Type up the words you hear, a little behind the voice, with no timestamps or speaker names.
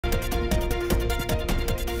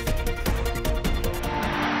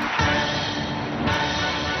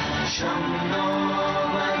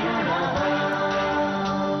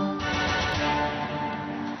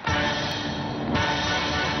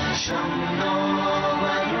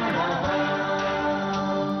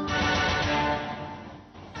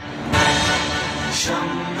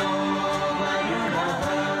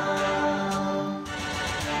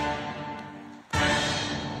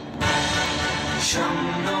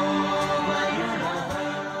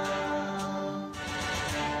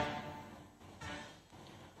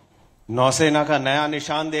नौसेना का नया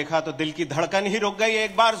निशान देखा तो दिल की धड़कन ही रुक गई।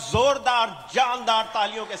 एक बार जोरदार जानदार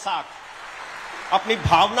तालियों के साथ अपनी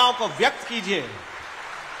भावनाओं को व्यक्त कीजिए।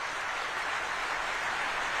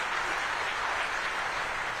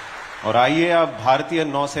 और आइए अब भारतीय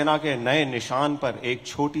नौसेना के नए निशान पर एक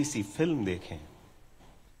छोटी सी फिल्म देखें।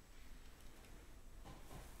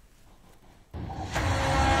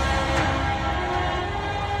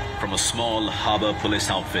 From a small harbor police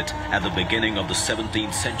outfit at the beginning of the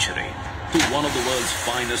 17th century to one of the world's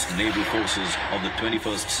finest naval forces of the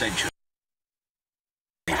 21st century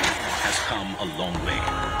has come a long way.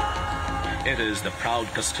 It is the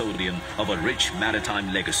proud custodian of a rich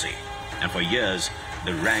maritime legacy, and for years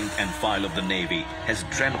the rank and file of the Navy has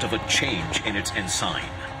dreamt of a change in its ensign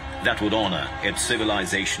that would honor its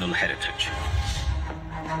civilizational heritage.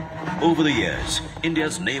 Over the years,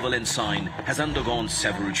 India's naval ensign has undergone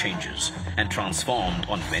several changes and transformed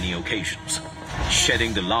on many occasions,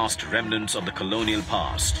 shedding the last remnants of the colonial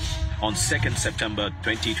past. On 2nd September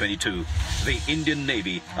 2022, the Indian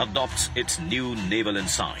Navy adopts its new naval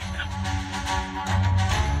ensign.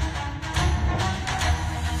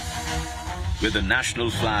 With the national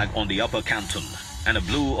flag on the upper canton and a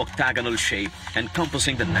blue octagonal shape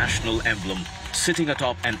encompassing the national emblem sitting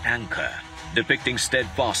atop an anchor, depicting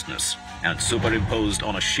steadfastness, and superimposed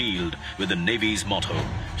on a shield with the Navy's motto,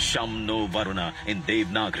 Sham No Varuna in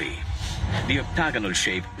Devanagari. The octagonal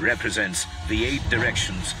shape represents the 8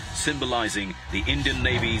 directions, symbolizing the Indian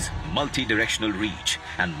Navy's multi-directional reach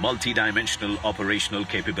and multi-dimensional operational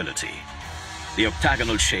capability. The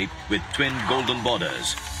octagonal shape with twin golden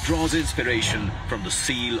borders draws inspiration from the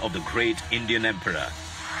seal of the great Indian Emperor,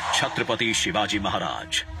 Chhatrapati Shivaji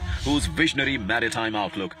Maharaj, whose visionary maritime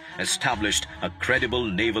outlook established a credible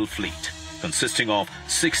naval fleet consisting of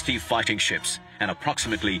 60 fighting ships and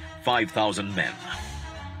approximately 5,000 men.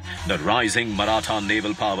 The rising Maratha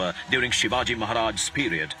naval power during Shivaji Maharaj's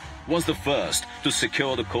period was the first to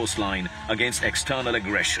secure the coastline against external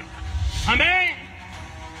aggression. हमें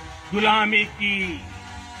गुलामी की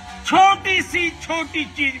छोटी सी छोटी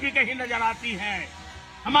चीज भी कहीं नजर आती है,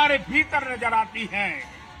 हमारे भीतर नजर आती है,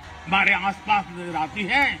 हमारे आसपास नजर आती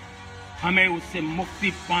है, हमें उससे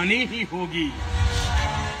मुक्ति पानी ही होगी.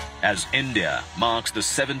 As India marks the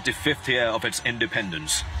 75th year of its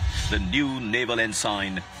independence, the new naval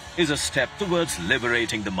ensign is a step towards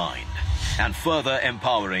liberating the mind and further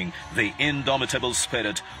empowering the indomitable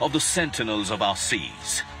spirit of the sentinels of our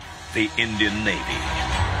seas, the Indian Navy.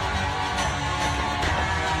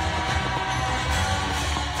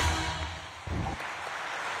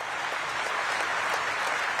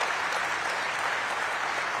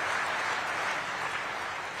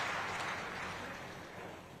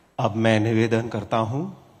 अब मैं निवेदन करता हूं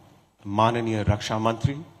माननीय रक्षा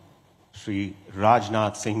मंत्री श्री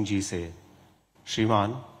राजनाथ सिंह जी से,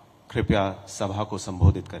 श्रीमान कृपया सभा को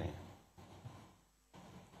संबोधित करें।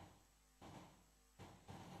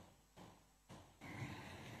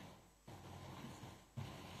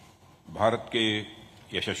 भारत के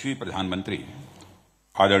यशस्वी प्रधानमंत्री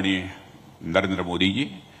आदरणीय Narendra Modi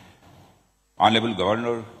ji, honourable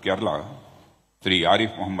governor Kerala Shri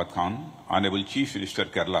Arif Mohammad Khan, honourable chief minister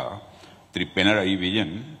Kerala Shri Pinarayi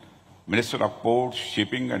Vijayan, minister of ports,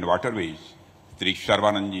 shipping and waterways Shri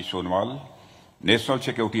Sarbananda ji Sonowal, national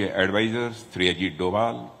security adviser Shri Ajit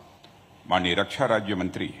Doval, माननीय रक्षा राज्य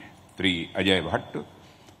मंत्री Shri Ajay Bhatt,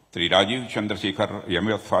 Shri Rajiv Chandrashekhar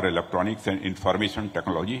MS for electronics and information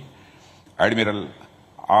technology, admiral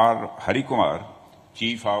R Harikumar,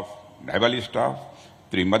 chief of naval staff,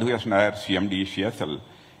 Shri मधुयश Nair CMD CSL,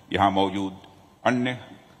 यहाँ मौजूद अन्य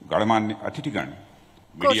गणमान्य अतिथिगण,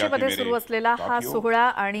 कोचीमध्ये सुरू असलेला हा सोहळा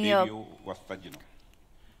आणि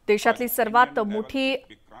देशातली सर्वात मोठी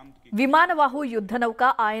विमानवाहू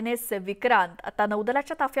युद्धनौका INS विक्रांत आता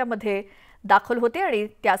नौदलाच्या ताफ्यामध्ये दाखल होते आणि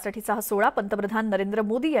त्यासाठीचा हा सोहळा पंतप्रधान नरेंद्र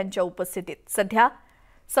मोदी यांच्या उपस्थितीत. सध्या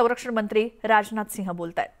संरक्षण मंत्री राजनाथ सिंह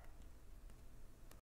बोलतायत.